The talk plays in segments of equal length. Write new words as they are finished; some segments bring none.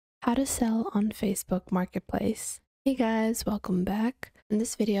how to sell on Facebook Marketplace. Hey guys, welcome back. In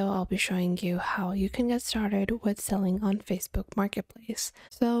this video, I'll be showing you how you can get started with selling on Facebook Marketplace.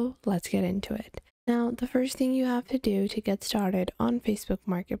 So let's get into it. Now, the first thing you have to do to get started on Facebook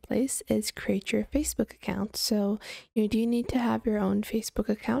Marketplace is create your Facebook account. So you do need to have your own Facebook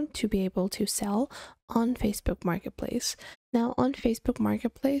account to be able to sell on Facebook Marketplace. Now on Facebook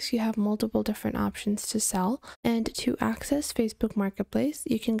Marketplace, you have multiple different options to sell, and to access Facebook Marketplace,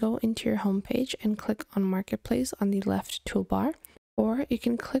 you can go into your homepage and click on Marketplace on the left toolbar, or you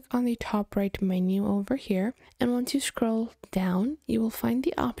can click on the top right menu over here, and once you scroll down, you will find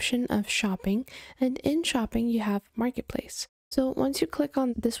the option of shopping, and in shopping you have Marketplace. So once you click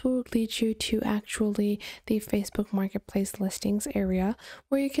on this, will lead you to actually the Facebook Marketplace listings area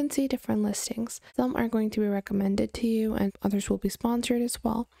where you can see different listings. Some are going to be recommended to you and others will be sponsored as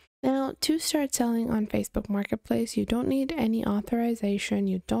well. Now, to start selling on Facebook Marketplace, you don't need any authorization,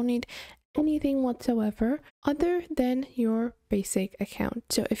 you don't need anything whatsoever other than your basic account.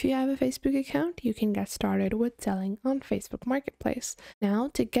 So if you have a Facebook account, you can get started with selling on Facebook Marketplace. Now,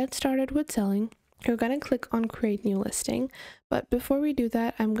 to get started with selling, you're going to click on create new listing, but before we do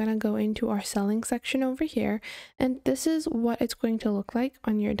that, I'm going to go into our selling section over here, and this is what it's going to look like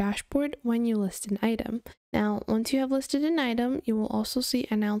on your dashboard when you list an item. Now, once you have listed an item, you will also see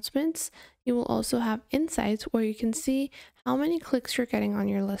announcements. You will also have insights where you can see how many clicks you're getting on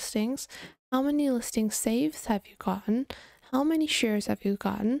your listings, how many listing saves have you gotten, how many shares have you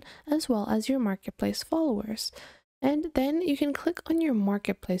gotten, as well as your marketplace followers. And then you can click on your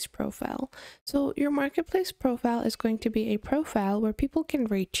marketplace profile. So your marketplace profile is going to be a profile where people can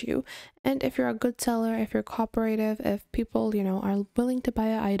rate you. And if you're a good seller, if you're cooperative, if people, are willing to buy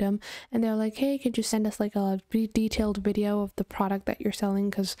an item and they're like, hey, could you send us like a detailed video of the product that you're selling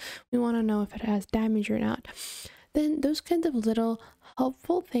because we want to know if it has damage or not, then those kinds of little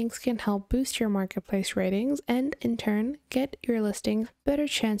helpful things can help boost your marketplace ratings and in turn get your listing better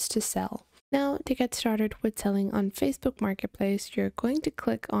chance to sell. Now, to get started with selling on Facebook Marketplace, you're going to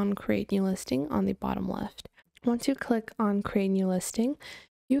click on Create New Listing on the bottom left. Once you click on Create New Listing,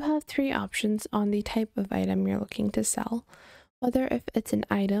 you have three options on the type of item you're looking to sell. Whether if it's an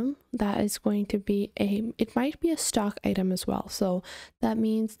item that is going to be it might be a stock item as well. So that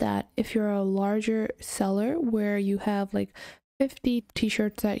means that if you're a larger seller where you have like 50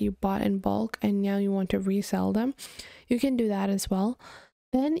 t-shirts that you bought in bulk and now you want to resell them, you can do that as well.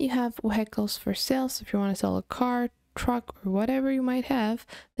 Then you have vehicles for sale. So if you want to sell a car, truck, or whatever you might have,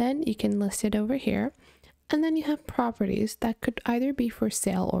 then you can list it over here. And then you have properties that could either be for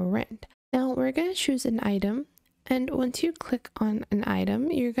sale or rent. Now we're going to choose an item. And once you click on an item,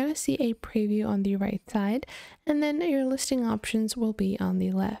 you're going to see a preview on the right side. And then your listing options will be on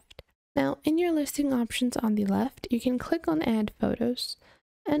the left. Now in your listing options on the left, you can click on add photos.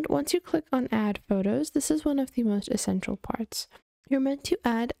 And once you click on add photos, this is one of the most essential parts. You're meant to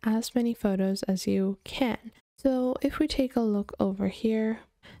add as many photos as you can. So if we take a look over here,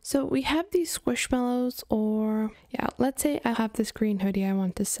 so we have these squishmallows, or let's say I have this green hoodie I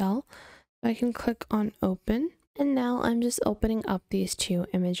want to sell. I can click on open, and now I'm just opening up these two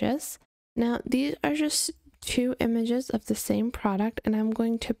images. Now these are just two images of the same product, and I'm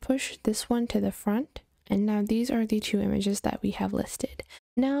going to push this one to the front. And now these are the two images that we have listed.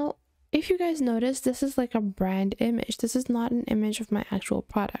 Now, if you guys notice, this is like a brand image. This is not an image of my actual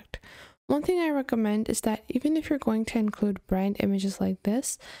product. One thing I recommend is that even if you're going to include brand images like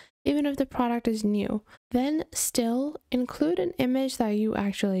this, even if the product is new, then still include an image that you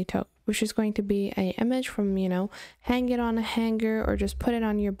actually took, which is going to be an image from, hang it on a hanger or just put it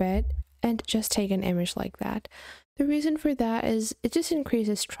on your bed and just take an image like that. The reason for that is it just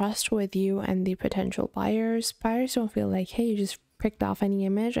increases trust with you and the potential buyers. Buyers don't feel like, hey, you just picked off any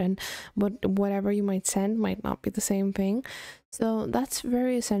image and whatever you might send might not be the same thing. So that's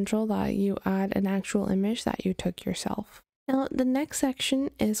very essential that you add an actual image that you took yourself. Now the next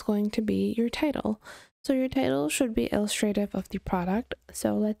section is going to be your title. So your title should be illustrative of the product.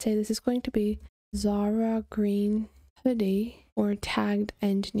 So let's say this is going to be Zara green hoodie or tagged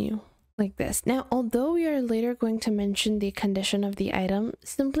and new, like this. Now, although we are later going to mention the condition of the item,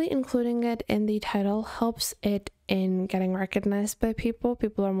 simply including it in the title helps it in getting recognized by people.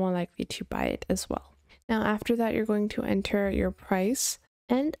 People are more likely to buy it as well. Now, after that, you're going to enter your price.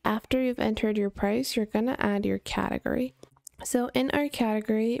 And after you've entered your price, you're going to add your category. So in our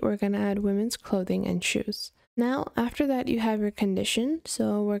category, we're going to add women's clothing and shoes. Now, after that, you have your condition.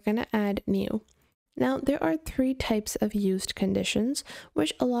 So we're going to add new. Now, there are three types of used conditions,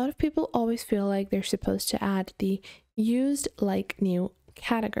 which a lot of people always feel like they're supposed to add the used like new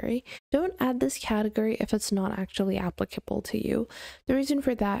category. Don't add this category if it's not actually applicable to you. The reason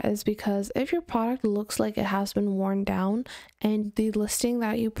for that is because if your product looks like it has been worn down and the listing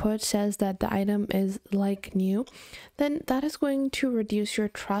that you put says that the item is like new, then that is going to reduce your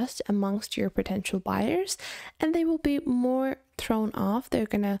trust amongst your potential buyers, and they will be more thrown off. They're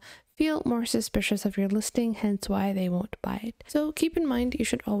gonna feel more suspicious of your listing, hence why they won't buy it. So keep in mind, you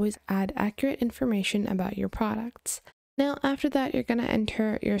should always add accurate information about your products. Now, after that, you're going to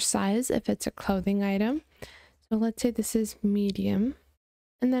enter your size if it's a clothing item. So let's say this is medium,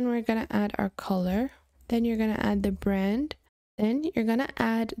 and then we're going to add our color. Then you're going to add the brand. Then you're going to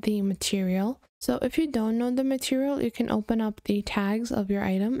add the material. So if you don't know the material, you can open up the tags of your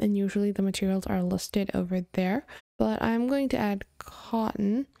item, and usually the materials are listed over there. But I'm going to add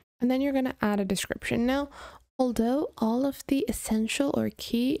cotton. And then you're going to add a description. Now, although all of the essential or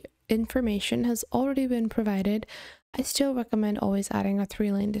key information has already been provided, I still recommend always adding a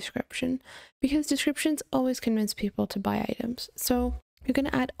 3-line description, because descriptions always convince people to buy items. So you're going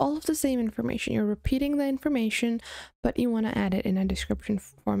to add all of the same information. You're repeating the information, but you want to add it in a description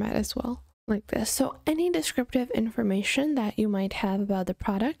format as well, like this. So any descriptive information that you might have about the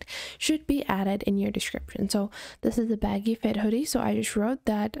product should be added in your description. So this is a baggy fit hoodie, so I just wrote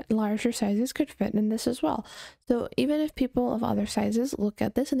that larger sizes could fit in this as well. So even if people of other sizes look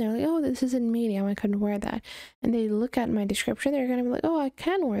at this and they're like, oh, this is in medium, I couldn't wear that, and they look at my description, they're going to be like, oh, I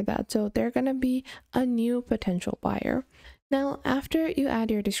can wear that. So they're going to be a new potential buyer. Now, after you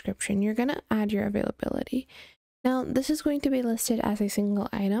add your description, you're going to add your availability. Now, this is going to be listed as a single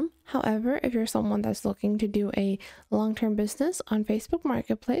item. However, if you're someone that's looking to do a long-term business on Facebook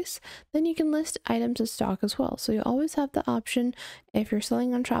Marketplace, then you can list items in stock as well. So you always have the option, if you're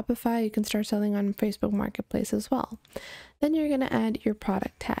selling on Shopify, you can start selling on Facebook Marketplace as well. Then you're going to add your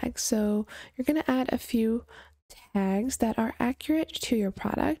product tags. So you're going to add a few tags that are accurate to your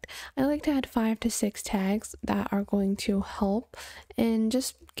product. I like to add 5 to 6 tags that are going to help in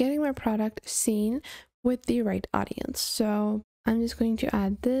just getting my product seen with the right audience. So I'm just going to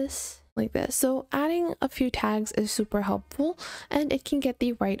add this like this. So adding a few tags is super helpful, and it can get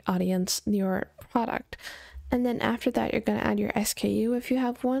the right audience your product. And then after that, you're going to add your SKU if you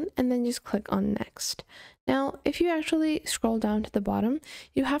have one, and then just click on next. Now, if you actually scroll down to the bottom,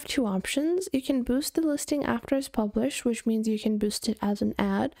 you have 2 options. You can boost the listing after it's published, which means you can boost it as an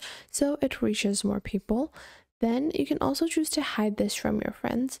ad so it reaches more people. Then you can also choose to hide this from your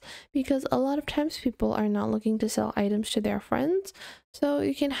friends, because a lot of times people are not looking to sell items to their friends. So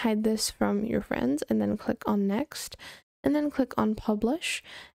you can hide this from your friends and then click on next, and then click on publish.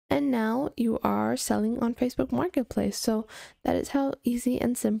 And now you are selling on Facebook Marketplace. So that is how easy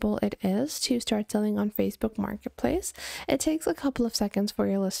and simple it is to start selling on Facebook Marketplace. It takes a couple of seconds for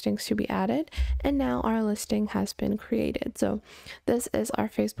your listings to be added, and now our listing has been created. So this is our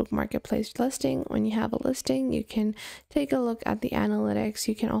Facebook Marketplace listing. When you have a listing, you can take a look at the analytics.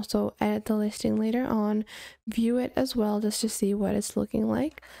 You can also edit the listing later on, view it as well just to see what it's looking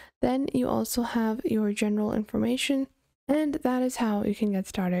like. Then you also have your general information. And that is how you can get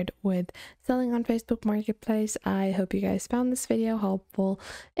started with selling on Facebook Marketplace. I hope you guys found this video helpful.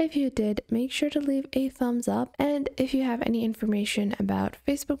 If you did, make sure to leave a thumbs up. And if you have any information about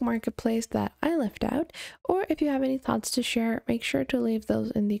Facebook Marketplace that I left out, or if you have any thoughts to share, make sure to leave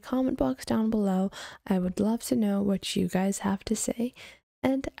those in the comment box down below. I would love to know what you guys have to say.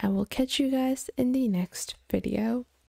 And I will catch you guys in the next video.